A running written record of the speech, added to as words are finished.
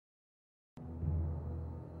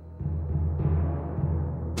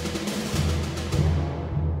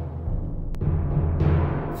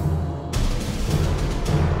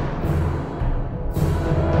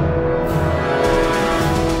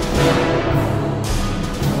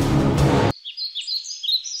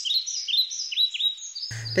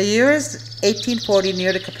The year is 1840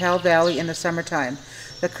 near the Capel Valley in the summertime.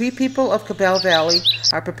 The Cree people of Capel Valley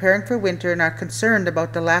are preparing for winter and are concerned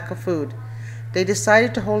about the lack of food. They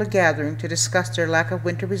decided to hold a gathering to discuss their lack of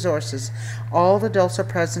winter resources. All the adults are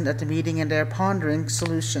present at the meeting and they are pondering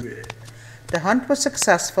solution. The hunt was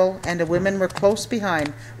successful and the women were close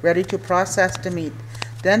behind, ready to process the meat.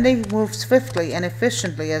 Then they moved swiftly and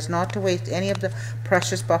efficiently as not to waste any of the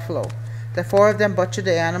precious buffalo. The four of them butchered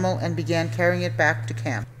the animal and began carrying it back to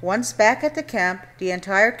camp. Once back at the camp, the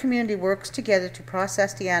entire community works together to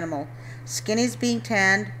process the animal. Skin is being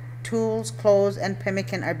tanned, tools, clothes, and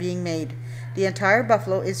pemmican are being made. The entire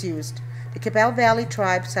buffalo is used. The Capel Valley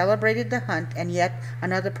tribe celebrated the hunt and yet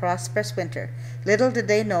another prosperous winter. Little did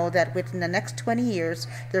they know that within the next 20 years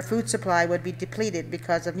their food supply would be depleted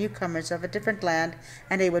because of newcomers of a different land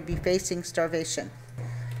and they would be facing starvation.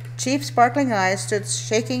 Chief Sparkling Eyes stood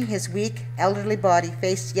shaking his weak, elderly body,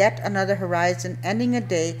 faced yet another horizon, ending a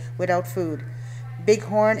day without food.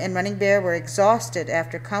 Bighorn and Running Bear were exhausted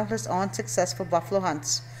after countless unsuccessful buffalo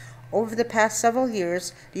hunts. Over the past several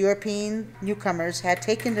years, the European newcomers had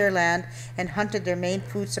taken their land and hunted their main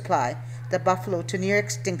food supply, the buffalo, to near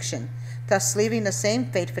extinction, thus leaving the same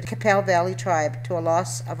fate for the Capel Valley tribe, to a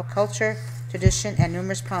loss of a culture, tradition, and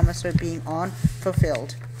numerous promises being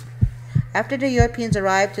unfulfilled. After the Europeans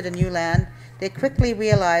arrived to the new land, they quickly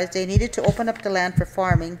realized they needed to open up the land for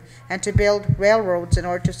farming and to build railroads in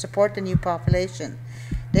order to support the new population.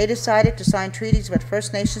 They decided to sign treaties with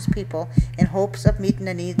First Nations people in hopes of meeting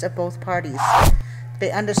the needs of both parties.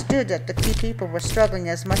 They understood that the Cree people were struggling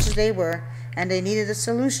as much as they were, and they needed a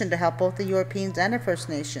solution to help both the Europeans and the First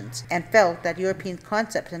Nations, and felt that European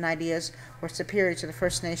concepts and ideas were superior to the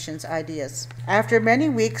First Nations' ideas. After many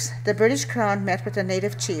weeks, the British Crown met with the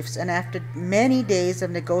native chiefs, and after many days of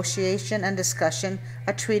negotiation and discussion,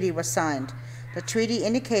 a treaty was signed. The treaty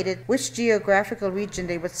indicated which geographical region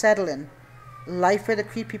they would settle in. Life for the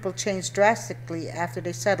Cree people changed drastically after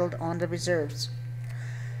they settled on the reserves.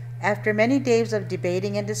 After many days of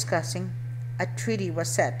debating and discussing, a treaty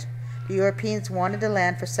was set. The Europeans wanted the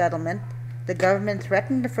land for settlement. The government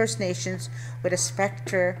threatened the First Nations with a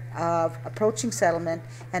specter of approaching settlement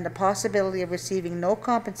and the possibility of receiving no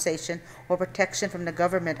compensation or protection from the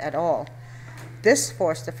government at all. This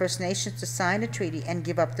forced the First Nations to sign the treaty and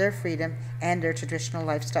give up their freedom and their traditional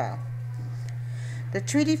lifestyle. The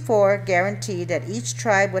Treaty 4 guaranteed that each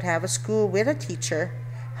tribe would have a school with a teacher,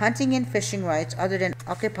 hunting and fishing rights other than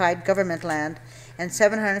occupied government land, and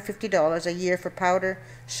 $750 a year for powder,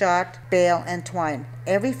 shot, bale, and twine.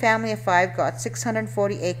 Every family of 5 got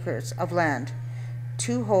 640 acres of land,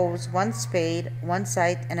 2 hoes, 1 spade, 1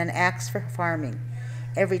 scythe, and an axe for farming.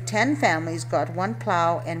 Every 10 families got 1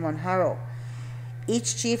 plow and 1 harrow.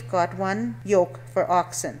 Each chief got 1 yoke for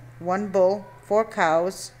oxen, 1 bull, 4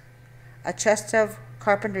 cows, a chest of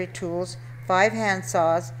carpentry tools, 5 hand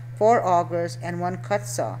saws, 4 augers, and 1 cut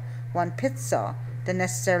saw, 1 pit saw, the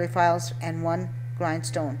necessary files, and 1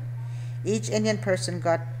 grindstone. Each Indian person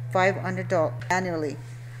got $500 annually,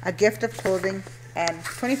 a gift of clothing, and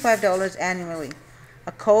 $25 annually,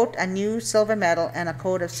 a coat, a new silver medal, and a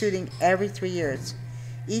coat of suiting every 3 years.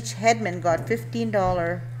 Each headman got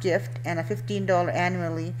 $15 gift and a $15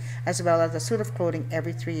 annually, as well as a suit of clothing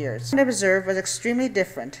every 3 years. The reserve was extremely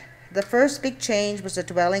different. The first big change was the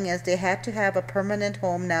dwelling, as they had to have a permanent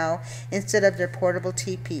home now instead of their portable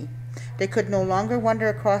teepee. They could no longer wander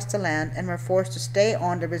across the land and were forced to stay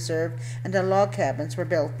on the reserve, and the log cabins were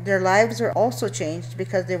built. Their lives were also changed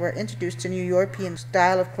because they were introduced to new European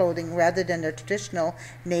style of clothing rather than their traditional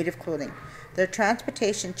native clothing. Their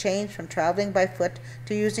transportation changed from traveling by foot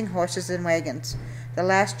to using horses and wagons. The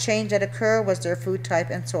last change that occurred was their food type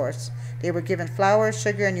and source. They were given flour,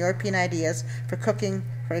 sugar, and European ideas for cooking,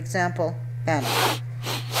 for example, bannock.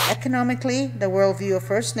 Economically, the worldview of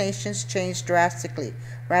First Nations changed drastically.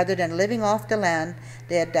 Rather than living off the land,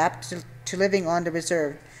 they adapted to living on the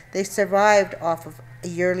reserve. They survived off of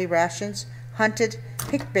yearly rations, hunted,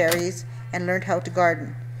 picked berries, and learned how to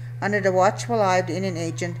garden. Under the watchful eye of the Indian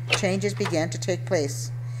agent, changes began to take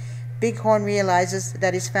place. Bighorn realizes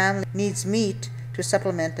that his family needs meat to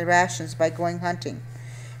supplement the rations by going hunting.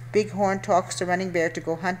 Bighorn talks to Running Bear to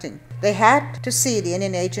go hunting. They had to see the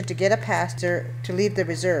Indian agent to get a pass to leave the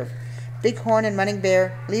reserve. Bighorn and Running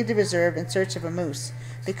Bear leave the reserve in search of a moose.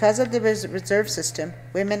 Because of the reserve system,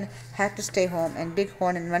 women had to stay home, and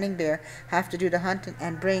Bighorn and Running Bear have to do the hunting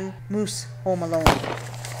and bring moose home alone.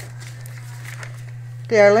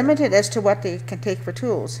 They are limited as to what they can take for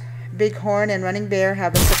tools. Bighorn and Running Bear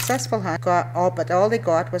have a successful hunt, but all they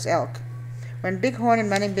got was elk. When Bighorn and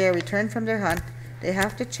Running Bear return from their hunt, they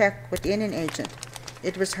have to check with the Indian agent.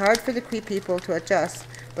 It was hard for the Cree people to adjust,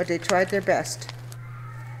 but they tried their best.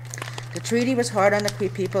 The treaty was hard on the Cree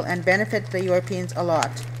people and benefited the Europeans a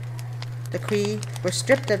lot. The Cree were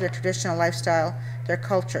stripped of their traditional lifestyle, their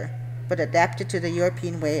culture, but adapted to the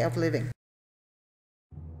European way of living.